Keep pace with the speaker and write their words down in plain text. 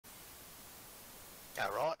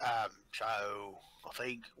All right. So I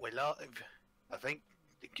think we're live. I think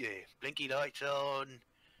the blinky lights on.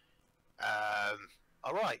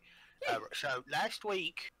 All right. So last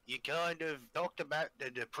week you kind of talked about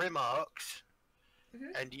the Primarchs,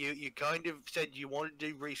 and you kind of said you wanted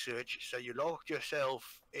to do research, so you locked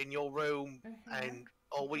yourself in your room, and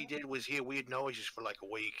all we did was hear weird noises for like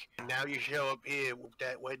a week. And now you show up here with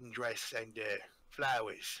that wedding dress and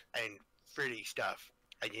flowers and pretty stuff.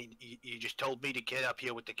 And you just told me to get up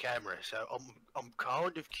here with the camera, so I'm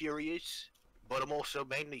kind of curious, but I'm also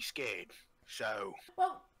mainly scared. So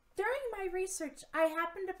Well, during my research, I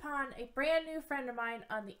happened upon a brand new friend of mine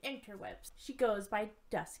on the interwebs. She goes by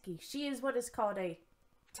Dusky. She is what is called a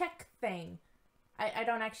tech thing. I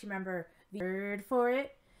don't actually remember the word for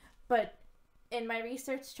it, but in my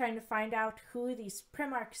research trying to find out who these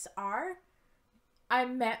Primarchs are, I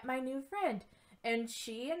met my new friend. And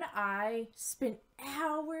she and I spent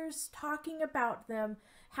hours talking about them,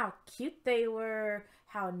 how cute they were,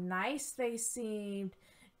 how nice they seemed,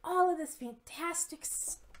 all of this fantastic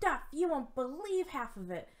stuff. You won't believe half of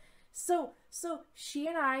it. So she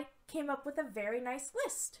and I came up with a very nice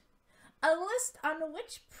list. A list on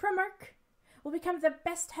which Primarch will become the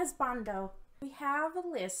best husbando. We have a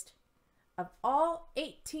list of all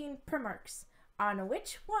 18 Primarchs on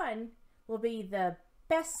which one will be the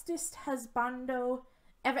bestest husbando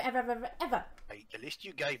ever. hey, the list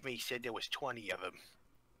you gave me said there was 20 of them.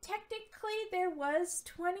 Technically, there was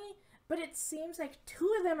 20, but it seems like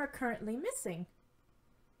 2 of them are currently missing.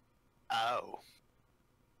 Oh,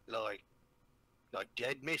 like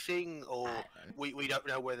dead missing, or we don't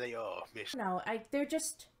know where they are missing. No, they're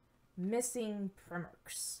just missing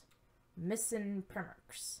Primarchs. Missing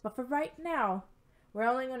Primarchs. But for right now, we're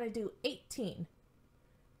only going to do 18.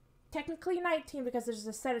 Technically 19 because there's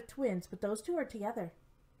a set of twins, but those 2 are together.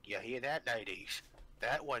 You hear that, ladies?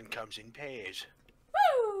 That one comes in pairs.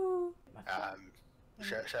 Woo! I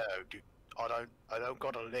don't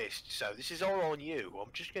got a list, so this is all on you.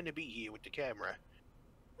 I'm just gonna be here with the camera.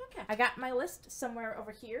 Okay. I got my list somewhere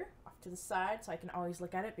over here, off to the side, so I can always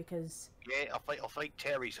look at it because... Yeah, I think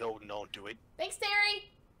Terry's holding on to it. Thanks, Terry!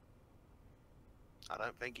 I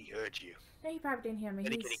don't think he heard you. No, he probably didn't hear me. He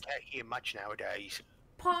can't hear much nowadays.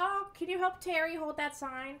 Paul, can you help Terry hold that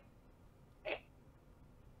sign?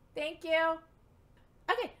 Thank you.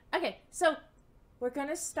 Okay, so we're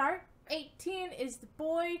gonna start. 18 is the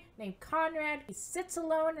boy named Conrad. He sits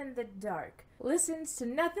alone in the dark, listens to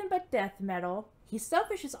nothing but death metal. He's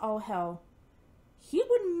selfish as all hell. He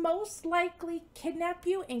would most likely kidnap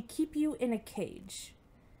you and keep you in a cage.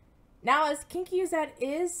 Now, as kinky as that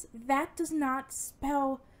is, that does not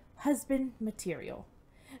spell husband material.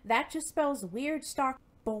 That just spells weird stock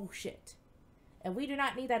bullshit. And we do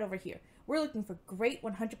not need that over here. We're looking for great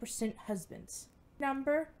 100% husbands.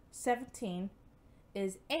 Number 17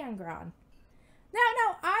 is Angron.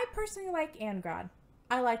 Now, I personally like Angron.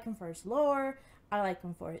 I like him for his lore, I like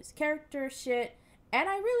him for his character shit, and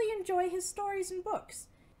I really enjoy his stories and books.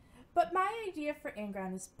 But my idea for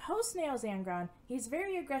Angron is post-nails Angron. He's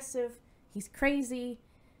very aggressive, he's crazy,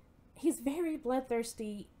 he's very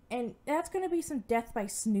bloodthirsty, and that's going to be some death by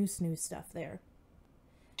snoo stuff there.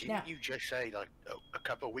 Didn't you just say, like, a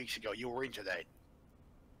couple of weeks ago you were into that?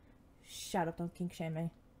 Shut up, don't kink shame me.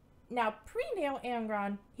 Now, pre-nail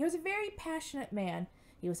Angron, he was a very passionate man.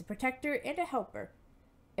 He was a protector and a helper.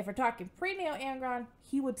 If we're talking pre-nail Angron,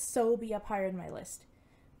 he would so be up higher in my list.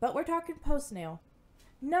 But we're talking post-nail.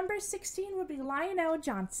 Number 16 would be Lionel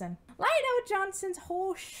Johnson. Lionel Johnson's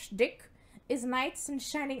whole shtick is knights in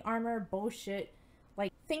shining armor bullshit.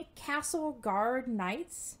 Like, think Castle Guard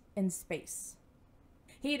knights in space.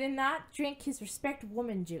 He did not drink his respect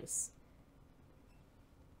woman juice.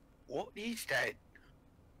 What is that?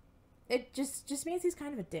 It just means he's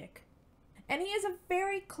kind of a dick. And he is a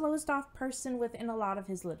very closed-off person within a lot of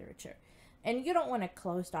his literature. And you don't want a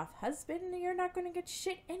closed-off husband, you're not going to get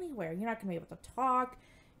shit anywhere. You're not going to be able to talk.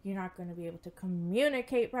 You're not going to be able to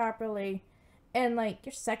communicate properly. And, like,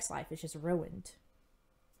 your sex life is just ruined.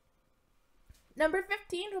 Number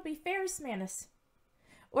 15 will be Ferris Manus.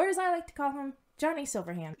 Or as I like to call him, Johnny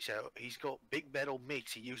Silverhand. So, he's got big metal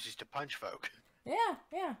mitts he uses to punch folk.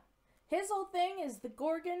 Yeah. His whole thing is the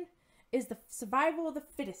Gorgon is the survival of the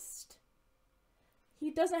fittest. He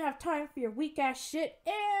doesn't have time for your weak-ass shit,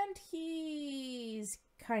 and he's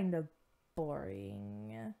kind of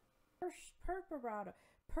boring.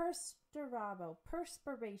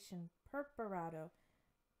 Perspiration.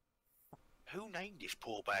 Who named this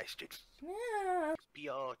poor bastard? Yeah.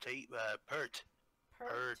 P-R-T, Pert.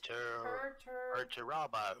 Perturabo.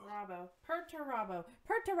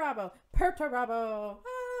 Perturabo.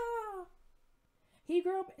 Ah. He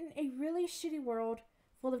grew up in a really shitty world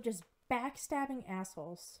full of just backstabbing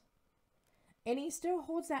assholes. And he still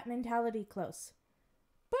holds that mentality close.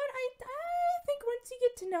 But I think once you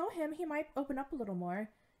get to know him, he might open up a little more.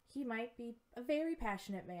 He might be a very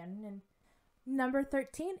passionate man. And number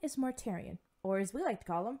 13 is Mortarion, or as we like to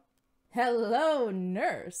call him, Hello,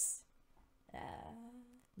 Nurse.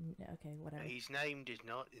 Okay, whatever. His name does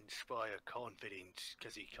not inspire confidence,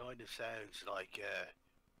 because he kind of sounds like,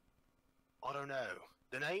 I don't know.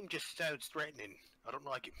 The name just sounds threatening. I don't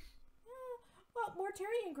like it. Well,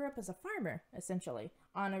 Mortarion grew up as a farmer, essentially,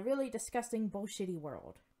 on a really disgusting, bullshitty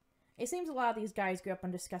world. It seems a lot of these guys grew up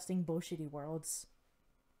on disgusting, bullshitty worlds.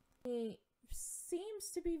 He seems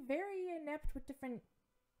to be very inept with different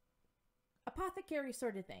apothecary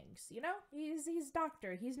sort of things, you know? He's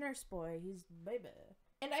doctor, he's nurse boy, he's baby.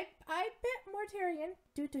 And I bet Mortarion,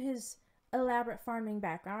 due to his elaborate farming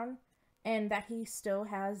background, and that he still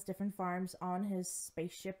has different farms on his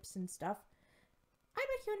spaceships and stuff, I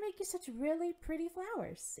bet he would make you such really pretty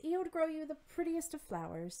flowers. He would grow you the prettiest of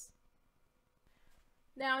flowers.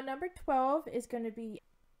 Now, number 12 is going to be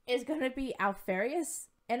Alpharius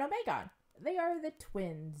and Omegon. They are the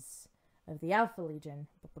twins of the Alpha Legion.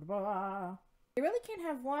 You really can't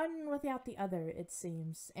have one without the other, it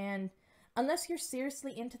seems. And unless you're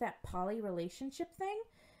seriously into that poly relationship thing,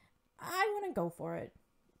 I wouldn't go for it.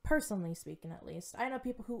 Personally speaking, at least. I know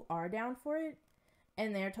people who are down for it,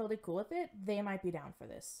 and they're totally cool with it. They might be down for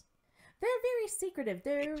this. They're very secretive.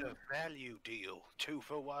 It's a value deal. 2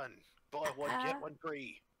 for 1. Buy one, get one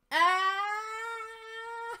free.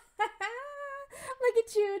 Look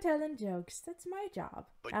at you telling jokes. That's my job.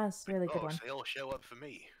 But, That's a really good one. They all show up for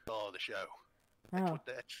me. Oh, the show.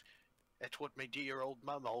 That's what my dear old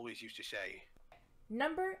mum always used to say.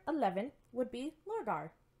 Number 11 would be Lorgar.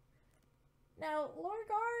 Now,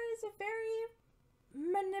 Lorgar is a very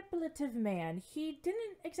manipulative man. He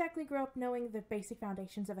didn't exactly grow up knowing the basic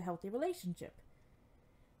foundations of a healthy relationship.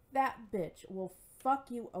 That bitch will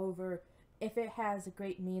fuck you over if it has a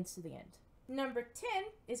great means to the end. Number 10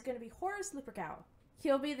 is going to be Horus Lupercal.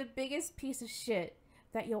 He'll be the biggest piece of shit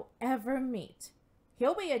that you'll ever meet.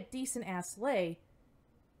 He'll be a decent ass slay,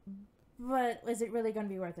 but is it really going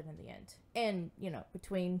to be worth it in the end? And, you know,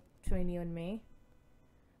 between you and me,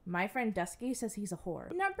 my friend Dusky says he's a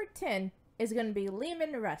whore. Number 10 is going to be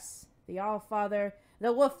Leman Russ, the All-Father,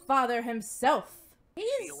 the Wolf Father himself.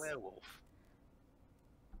 He's a werewolf.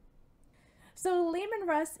 So Leman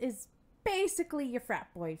Russ is basically your frat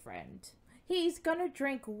boyfriend. He's gonna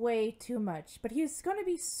drink way too much, but he's gonna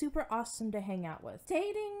be super awesome to hang out with.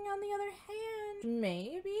 Dating, on the other hand,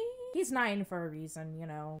 maybe? He's 9 for a reason, you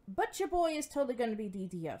know. But your boy is totally gonna be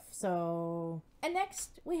DTF, so... And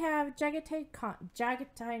next, we have Mike Jagger Con. Jag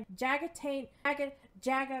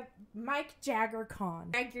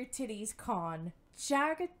your titties Con.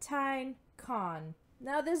 Jagatine Con.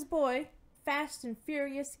 Now this boy, fast and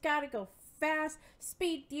furious, gotta go fast,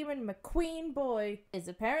 speed demon McQueen boy, is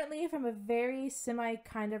apparently from a very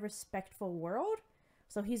kind of respectful world.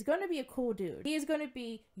 So he's going to be a cool dude. He is going to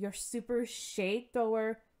be your super shade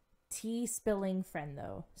thrower, tea spilling friend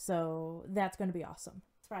though. So that's going to be awesome.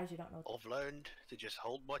 Surprised you don't know. I've learned to just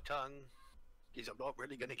hold my tongue, because I'm not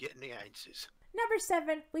really going to get any answers. Number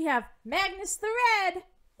 7, we have Magnus the Red.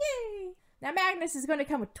 Yay! Now Magnus is going to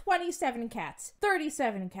come with 27 cats,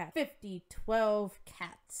 37 cats, 50, 12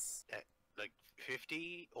 cats.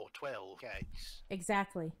 50 or 12 cats.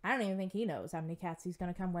 Exactly. I don't even think he knows how many cats he's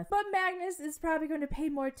going to come with. But Magnus is probably going to pay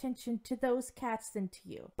more attention to those cats than to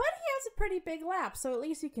you. But he has a pretty big lap, so at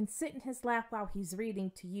least you can sit in his lap while he's reading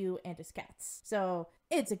to you and his cats. So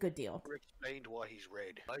it's a good deal. Never explained why he's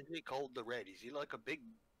red. Why is he called the Red? Is he like a big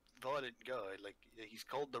violent guy? Like, he's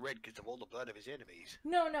called the Red because of all the blood of his enemies?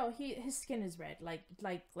 No, his skin is red. Like,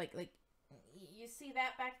 you see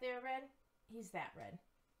that back there, red? He's that red.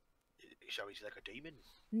 So he's like a demon?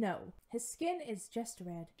 No, his skin is just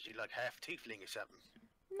red. Is he like half tiefling or something?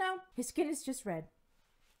 No, his skin is just red.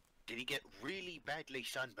 Did he get really badly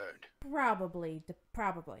sunburned? Probably.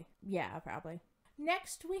 Yeah, probably.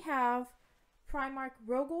 Next we have Primarch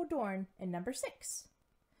Rogol Dorn in number 6.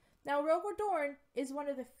 Now Rogol Dorn is one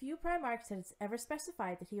of the few Primarchs that has ever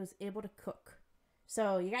specified that he was able to cook.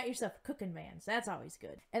 So you got yourself a cooking man, so that's always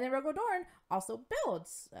good. And then Rogol Dorn also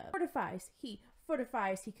builds, fortifies,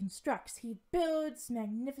 he constructs, he builds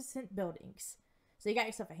magnificent buildings. So you got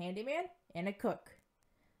yourself a handyman and a cook.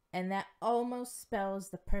 And that almost spells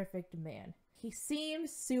the perfect man. He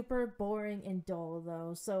seems super boring and dull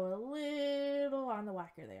though, so a little on the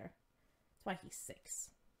whacker there. That's why he's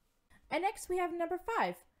 6. And next we have number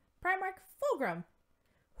 5, Primarch Fulgrim,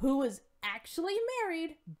 who was actually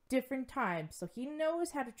married different times, so he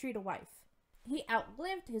knows how to treat a wife. He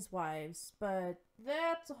outlived his wives, but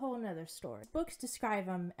that's a whole nother story. Books describe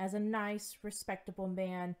him as a nice, respectable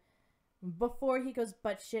man before he goes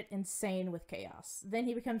batshit insane with chaos. Then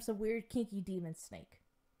he becomes a weird, kinky demon snake.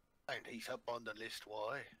 And he's up on the list,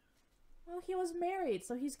 why? Well, he was married,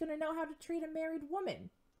 so he's gonna know how to treat a married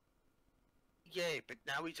woman. Yeah, but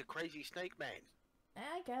now he's a crazy snake man.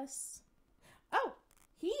 I guess. Oh,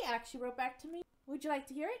 he actually wrote back to me. Would you like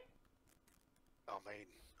to hear it? I mean,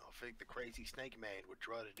 I think the crazy snake man would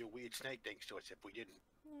try to do weird snake things to us if we didn't.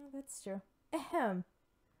 Yeah, that's true. Ahem.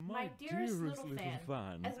 My dearest little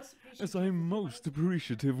fan, as I'm most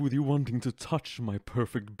appreciative with you wanting to touch my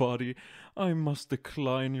perfect body, I must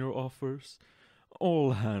decline your offers.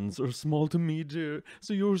 All hands are small to me, dear,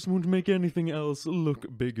 so yours won't make anything else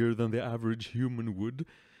look bigger than the average human would.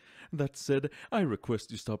 That said, I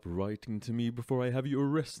request you stop writing to me before I have you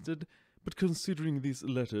arrested, but considering these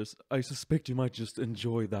letters, I suspect you might just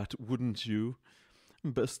enjoy that, wouldn't you?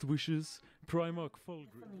 Best wishes, Primarch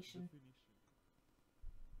Fulgrim.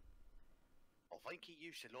 I think he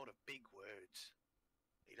used a lot of big words.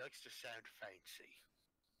 He likes to sound fancy.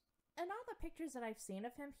 In all the pictures that I've seen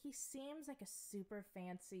of him, he seems like a super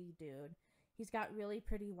fancy dude. He's got really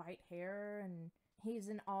pretty white hair, and he's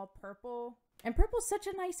in all purple. And purple's such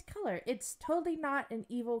a nice color. It's totally not an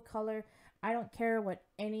evil color. I don't care what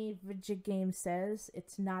any video game says.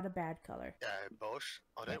 It's not a bad color. Boss,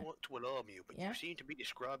 I don't want to alarm you, but Yeah? you seem to be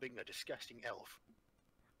describing a disgusting elf.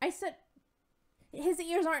 I said his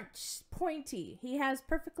ears aren't pointy. He has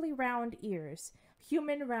perfectly round ears.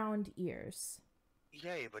 Human round ears.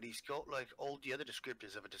 Yeah, but he's got like all the other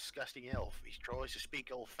descriptors of a disgusting elf. He tries to speak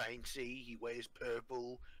all fancy, he wears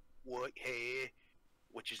purple, white hair,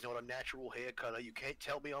 which is not a natural hair color. You can't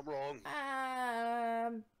tell me I'm wrong.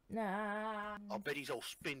 Nah. I bet he's all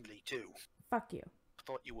spindly too. Fuck you. I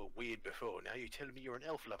thought you were weird before, now you're telling me you're an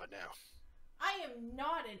elf lover now. I am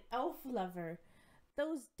not an elf lover.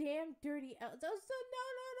 Those damn dirty elves. No.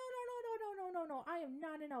 I am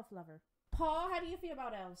not an elf lover. Paul, how do you feel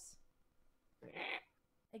about elves?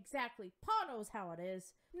 Exactly. Paul knows how it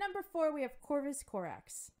is. Number 4, we have Corvus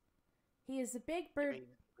Corax. He is a big bird. You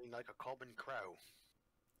mean like a common crow?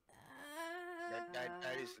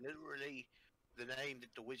 That is literally the name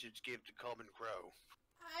that the wizards give to common crow.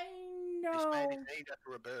 I This man know. is named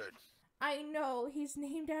after a bird. I know. He's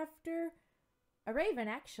named after a raven,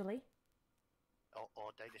 actually.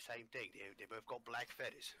 Aren't they the same thing? They both got black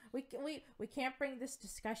feathers. We can't bring this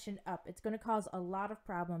discussion up. It's going to cause a lot of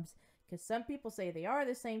problems. Because some people say they are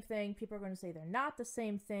the same thing. People are going to say they're not the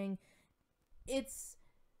same thing. It's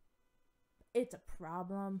a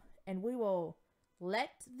problem. And we will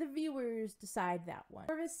let the viewers decide that one.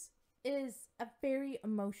 Corvus is a very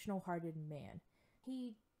emotional-hearted man.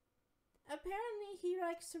 He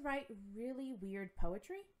likes to write really weird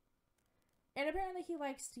poetry. And apparently he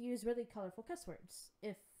likes to use really colorful cuss words,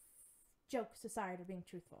 if jokes aside are being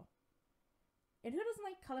truthful. And who doesn't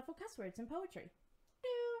like colorful cuss words in poetry?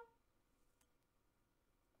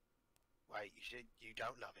 Wait, you said you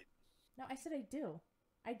don't love it. No, I said I do.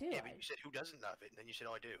 I do. Yeah, but you said who doesn't love it, and then you said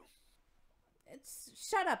I do.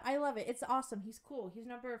 Shut up. I love it. It's awesome. He's cool. He's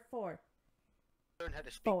number 4. Learn how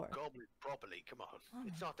to speak 4. Goblin properly, come on. Oh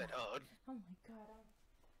It's my not that God. hard. Oh my god.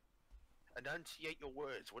 Enunciate your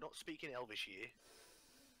words. We're not speaking Elvish here.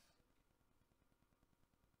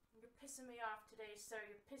 You're pissing me off today, sir.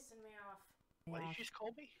 You're pissing me off. What did you just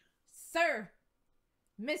call me? Sir!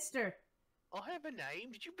 Mister! I have a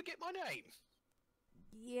name. Did you forget my name?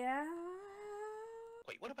 Yeah?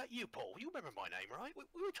 Wait, what about you, Paul? You remember my name, right?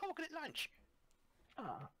 We were talking at lunch.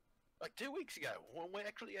 Like 2 weeks ago, when we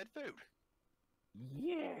actually had food.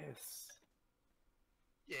 Yes.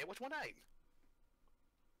 Yeah, what's my name?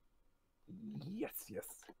 Yes.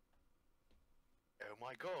 Oh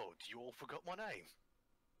my god, you all forgot my name.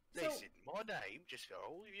 So- Listen, my name, just for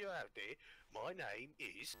all of you out there, my name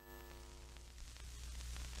is...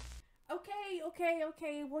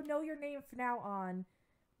 Okay. We'll know your name from now on.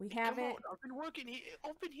 We have Come it. on, I've been working here.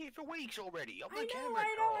 I've been here for weeks already. I'm I the know. camera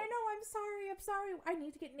I'm dog. sorry. I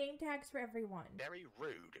need to get name tags for everyone. Very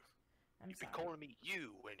rude. I'm You've been sorry. calling me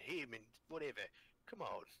you and him and whatever. Come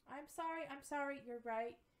on. I'm sorry. You're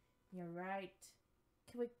right.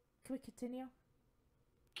 Can we continue?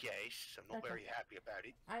 Yes, I'm not Okay. very happy about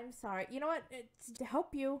it. I'm sorry. You know what? It's to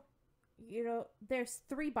help you. You know, there's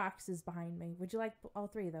 3 boxes behind me. Would you like all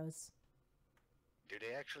 3 of those? Do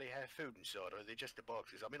they actually have food inside, or are they just the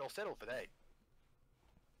boxes? I mean, I'll settle for that.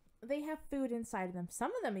 They have food inside of them.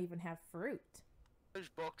 Some of them even have fruit. Those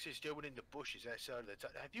boxes doing in the bushes outside of the...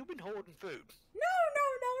 Have you been hoarding food? No.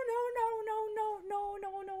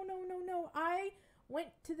 I went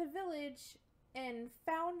to the village and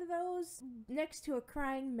found those next to a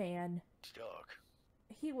crying man. It's dark.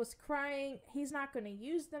 He was crying. He's not going to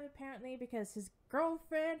use them apparently because his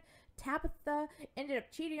girlfriend, Tabitha, ended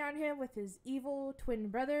up cheating on him with his evil twin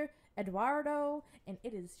brother, Eduardo, and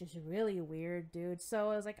it is just really weird, dude. So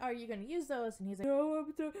I was like, "Oh, are you going to use those?" And he's like, no,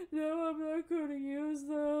 I'm not going to use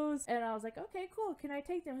those. And I was like, "Okay, cool. Can I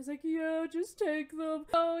take them?" He's like, "Yeah, just take them."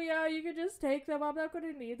 "Oh, yeah, you can just take them. I'm not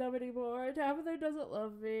going to need them anymore. Tabitha doesn't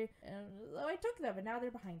love me." And so I took them, and now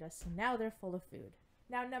they're behind us. And now they're full of food.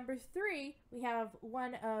 Now, number 3, we have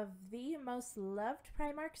one of the most loved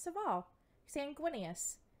Primarchs of all,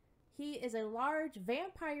 Sanguinius. He is a large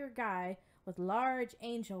vampire guy with large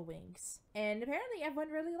angel wings. And apparently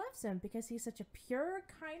everyone really loves him because he's such a pure,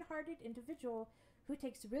 kind-hearted individual who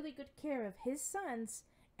takes really good care of his sons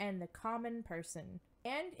and the common person.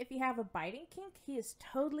 And if you have a biting kink, he is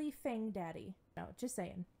totally Fang Daddy. No, just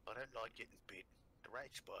saying. I don't like getting bit. The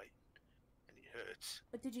rats bite. And it hurts.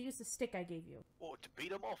 But did you use the stick I gave you? Oh, to beat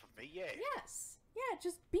them off of me, yeah. Yes. Yeah,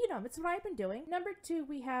 just beat him. It's what I've been doing. Number 2,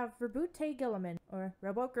 we have Rabute Gilliman, or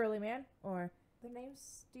Robot Girly Man, or the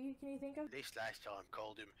names can you think of? This last time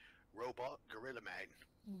called him Robot Gorilla Man.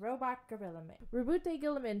 Robot Gorilla Man. Rabute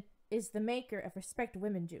Gilliman is the maker of Respect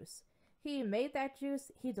Women juice. He made that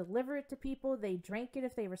juice, he delivered it to people, they drank it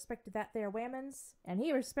if they respected that there whammons, and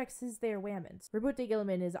he respects his there whammons. Rabute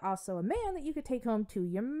Gilliman is also a man that you could take home to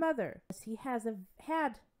your mother. He has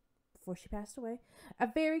had, before she passed away, a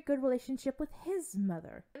very good relationship with his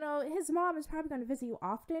mother. You know, his mom is probably going to visit you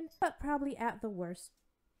often, but probably at the worst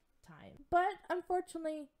time. But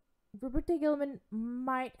unfortunately, Rabute Gilliman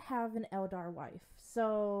might have an Eldar wife.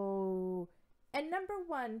 So, and number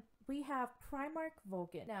 1, we have Primarch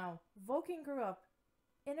Vulcan. Now, Vulcan grew up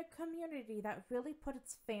in a community that really put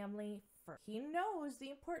its family first. He knows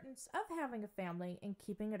the importance of having a family and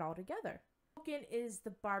keeping it all together. Vulcan is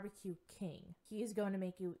the barbecue king. He is going to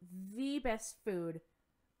make you the best food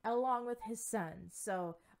along with his sons.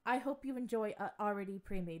 So I hope you enjoy an already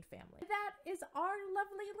pre-made family. That is our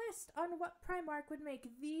lovely list on what Primarch would make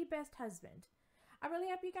the best husband. I'm really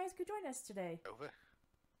happy you guys could join us today. Over?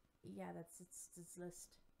 Yeah, that's its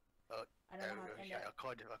list. I don't know how to end yeah, it. I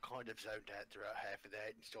kind of zoned out throughout half of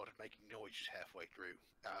that and started making noises halfway through.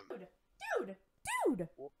 Dude!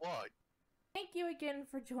 What? Thank you again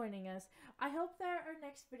for joining us. I hope that our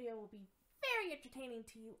next video will be very entertaining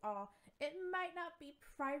to you all. It might not be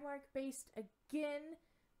Primarch based again,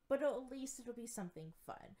 but at least it'll be something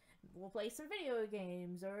fun. We'll play some video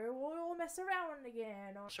games, or we'll mess around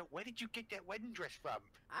again. Or So where did you get that wedding dress from?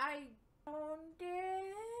 I owned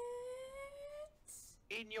it.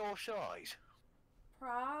 In your size?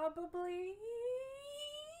 Probably.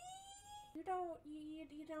 You don't need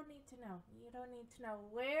to know. You don't need to know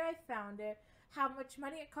where I found it, how much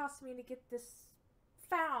money it cost me to get this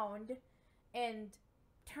found and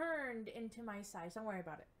turned into my size. Don't worry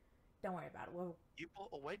about it. Don't worry about it. Well, You bought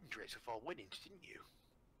a wedding dress of our weddings, didn't you?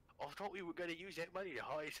 I thought we were going to use that money to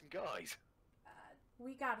hire some guys.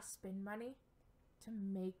 we gotta spend money to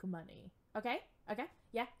make money. Okay? Okay?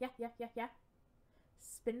 Yeah.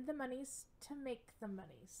 Spend the monies to make the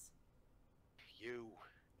monies. You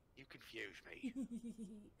confuse me.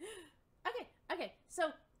 Okay,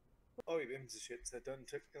 so... Oh, you bims of shits, they're done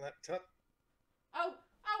took your laptop. Oh,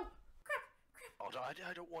 crap. Oh,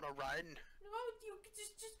 I don't want to run. No, you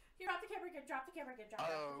just, you drop the camera again, drop the camera again.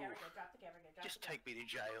 Just take me to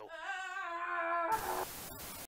jail. Ah!